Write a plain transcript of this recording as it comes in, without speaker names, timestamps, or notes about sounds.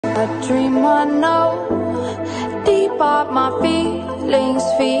a dream I know, deep up my feelings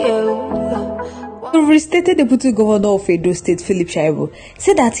for you. The restated Deputy Governor of Edo State, Philip Shaibu,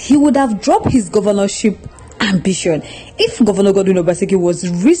 said that he would have dropped his governorship ambition if Governor Godwin Obaseki was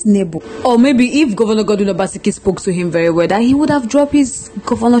reasonable, or maybe if Governor Godwin Obaseki spoke to him very well, that he would have dropped his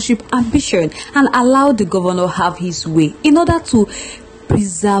governorship ambition and allowed the governor have his way in order to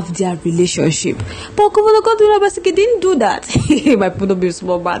preserve their relationship. But Governor Godwin Obaseki didn't do that. My put be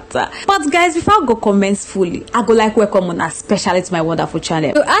small matter. But guys, before I go comments fully, I go like welcome on especially to my wonderful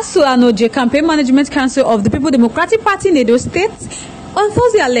channel. So as to Anoje Campaign Management Council of the People Democratic Party in Edo State, on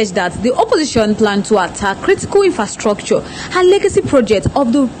Thursday alleged that the opposition planned to attack critical infrastructure and legacy projects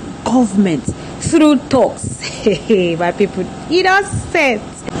of the government through talks. My people, it has set.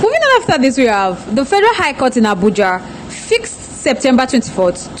 Moving on after this, we have the Federal High Court in Abuja fixed September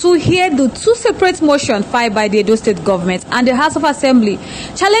 24th to hear the two separate motions filed by the Edo State government and the House of Assembly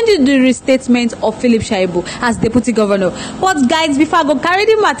challenging the restatement of Philip Shaibu as deputy governor. But guys, before I go carry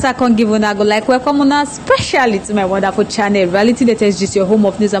the matter, I give on, I go like welcome on especially to my wonderful channel, Reality Latest Gist, your home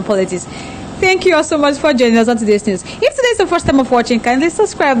of news and politics. Thank you all so much for joining us on today's news. If today is the first time of watching, kindly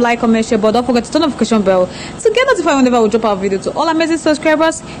subscribe, like, comment, share, but don't forget to turn on the notification bell to get notified whenever we drop our video. To all amazing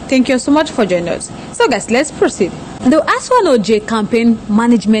subscribers, thank you so much for joining us. So guys, let's proceed. The Anoje Campaign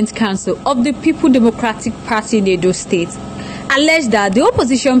Management Council of the People Democratic Party in Edo State alleged that the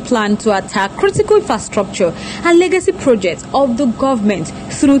opposition planned to attack critical infrastructure and legacy projects of the government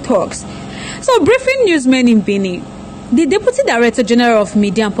through talks. So briefing newsmen in Benin, the Deputy Director General of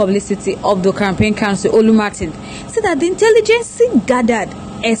Media and Publicity of the Campaign Council, Olu Martin, said that the intelligence gathered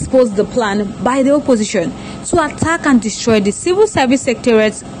exposed the plan by the opposition to attack and destroy the Civil Service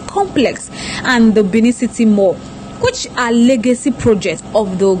Secretariat complex and the Benin City Mall, which are legacy projects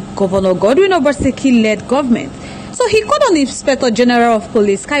of the Governor Godwin Obaseki-led government. So he called on the Inspector General of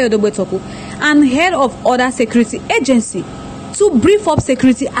Police, Kayode Botoku, and head of other security agency to brief up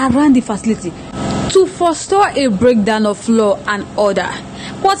security around the facility to forestall a breakdown of law and order.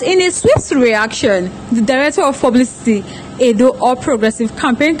 But in a swift reaction, the Director of Publicity, Edo All Progressive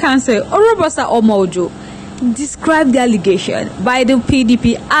Campaign Council, Orobosa Omojo, described the allegation by the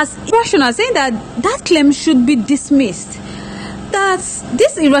PDP as irrational, saying that that claim should be dismissed. That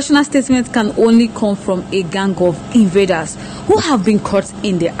this irrational statement can only come from a gang of invaders who have been caught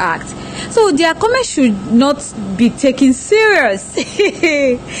in the act. So their comments should not be taken serious. He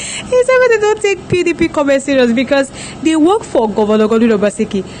said they don't take PDP comments serious because they work for Governor Godwin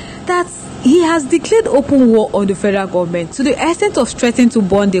Obaseki. That he has declared open war on the federal government to the extent of threatening to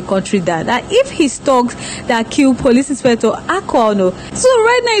burn the country down. That if he stalks that kill Police Inspector Akono. So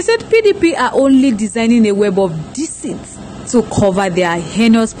right now he said PDP are only designing a web of deceit to cover their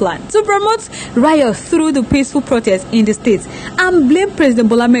heinous plan to promote riot through the peaceful protests in the state and blame President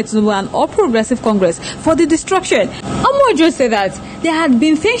Bola Ahmed Tinubu and All Progressive Congress for the destruction. Omojo said that there had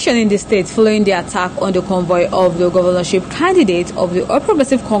been tension in the state following the attack on the convoy of the governorship candidate of the All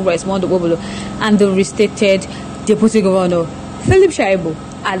Progressive Congress, Mondo Bobolo, and the restated Deputy Governor Philip Shaibu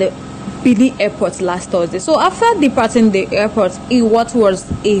at the Benin Airport last Thursday. So after departing the airport in what was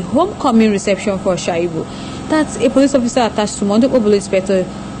a homecoming reception for Shaibu, that a police officer attached to Mondo Bobolo Inspector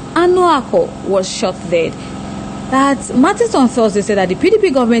Anoako was shot dead. That Martins on Thursday said that the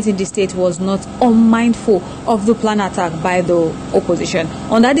PDP government in the state was not unmindful of the planned attack by the opposition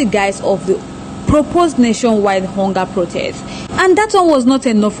under the guise of the proposed nationwide hunger protest. And that one was not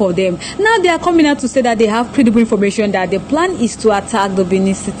enough for them. Now they are coming out to say that they have credible information that the plan is to attack the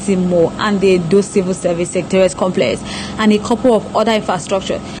Benin City Mall and the Edo Civil Service Secretariat complex and a couple of other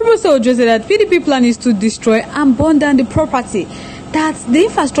infrastructure. Professor Ojo said that PDP plan is to destroy and burn down the property. That the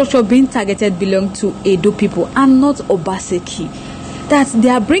infrastructure being targeted belong to Edo people and not Obaseki. That they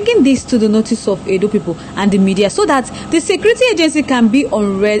are bringing this to the notice of Edo people and the media so that the security agency can be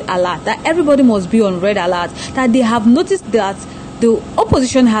on red alert, that everybody must be on red alert, that they have noticed that the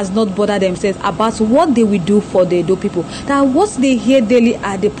opposition has not bothered themselves about what they will do for the Edo people, that what they hear daily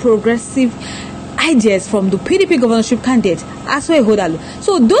are the progressive ideas from the PDP governorship candidate, Aso Ehodalo.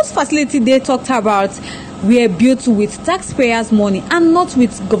 So those facilities they talked about were built with taxpayers' money and not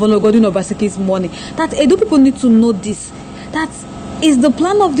with Governor Godwin Obaseki's money. That Edo people need to know this. That is the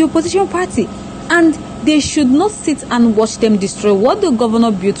plan of the opposition party, and they should not sit and watch them destroy what the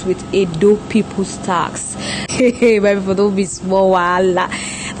governor built with Edo people's tax. Hey, my people, don't be small. That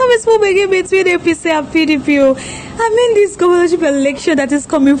have a small begin between APC and PDP. I mean, this governorship election that is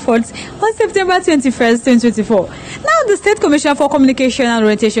coming forth on September 21st, 2024. Now, the State Commissioner for Communication and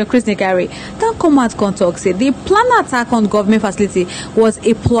Orientation, Chris Negari, don't come out and talk, say the planned attack on government facility was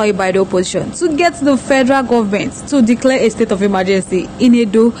a ploy by the opposition to get the federal government to declare a state of emergency in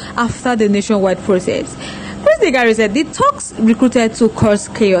Edo after the nationwide process. Chris Negari said the thugs recruited to cause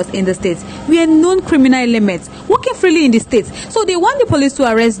chaos in the state were known criminal elements working freely in the state. So they want the police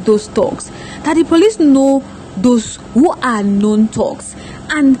to arrest those thugs. That the police know those who are known thugs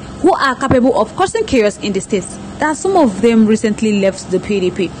and who are capable of causing chaos in the state. That some of them recently left the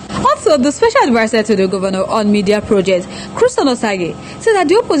PDP. Also, the special advisor to the governor on media projects, Christian Osage, said that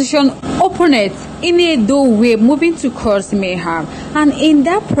the opposition opponents in Edo were moving to cause mayhem, and in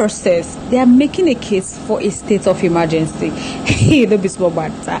that process, they are making a case for a state of emergency. Don't be small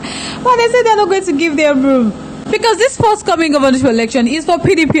matter. But they said they're not going to give them room, because this forthcoming governorship election is for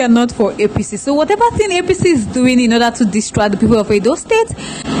PDP and not for APC. So whatever thing APC is doing in order to distract the people of Edo State,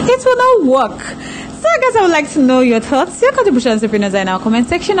 it will not work. So I guess I would like to know your thoughts, your contributions, opinions in our comment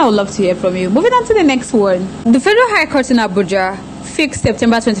section. I would love to hear from you. Moving on to the next one. The Federal High Court in Abuja fixed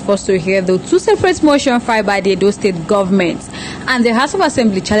September 21st to hear the two separate motions filed by the Edo State government and the House of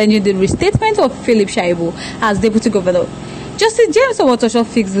Assembly challenging the restatement of Philip Shaibu as deputy governor. Justice James Omotosho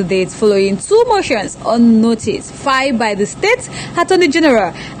fixed the date following two motions on notice filed by the State Attorney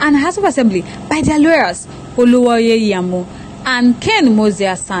General and House of Assembly by their lawyers Oluwaye Yamu and Ken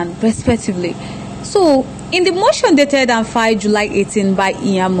Moziasan, respectively. So, in the motion dated and filed July 18 by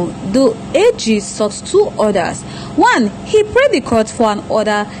Iyamu, the AG sought two orders. One, he prayed the court for an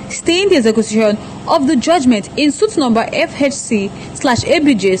order staying the execution of the judgment in suit number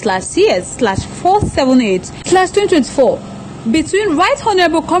FHC/ABJ/CS/478/2024 between Right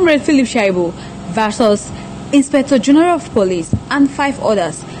Honorable Comrade Philip Shaibu versus Inspector General of Police and 5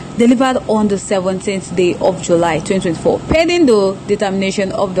 others, delivered on the 17th day of July 2024, pending the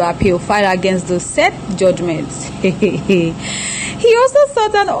determination of the appeal filed against the said judgments. He also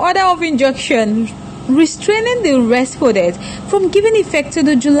sought an order of injunction restraining the respondent from giving effect to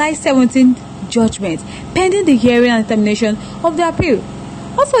the July 17th judgment, pending the hearing and determination of the appeal.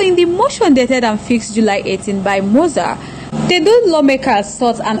 Also, in the motion dated and fixed July 18 by Moza, the two lawmakers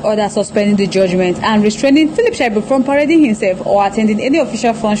sought an order suspending the judgment and restraining Philip Shaibu from parading himself or attending any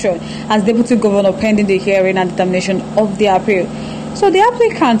official function as deputy governor pending the hearing and determination of the appeal. So the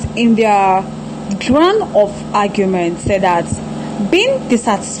applicant, in their ground of argument, said that being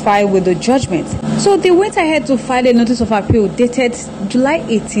dissatisfied with the judgment, so they went ahead to file a notice of appeal dated July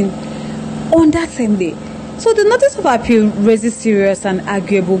 18 on that same day. So the notice of appeal raises serious and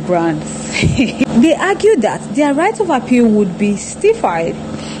arguable grounds. They argued that their right of appeal would be stifled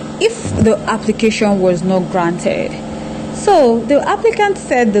if the application was not granted. So the applicant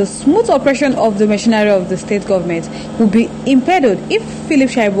said the smooth operation of the machinery of the state government would be impeded if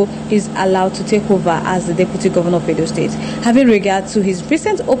Philip Shaibu is allowed to take over as the deputy governor of Edo State, having regard to his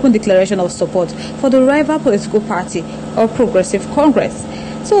recent open declaration of support for the rival political party or Progressive Congress.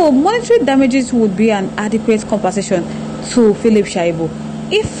 So monetary damages would be an adequate compensation to Philip Shaibu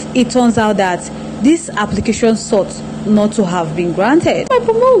if it turns out that this application sought not to have been granted. But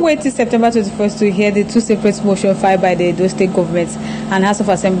we'll wait till September 21st to hear the two separate motions filed by the Edo State government and House of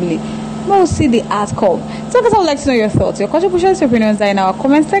Assembly. We'll see the outcome. So I would like to know your thoughts, your contributions, your opinions are in our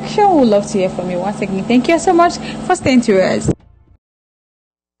comment section. We'd love to hear from you once again. Thank you so much for staying tuned.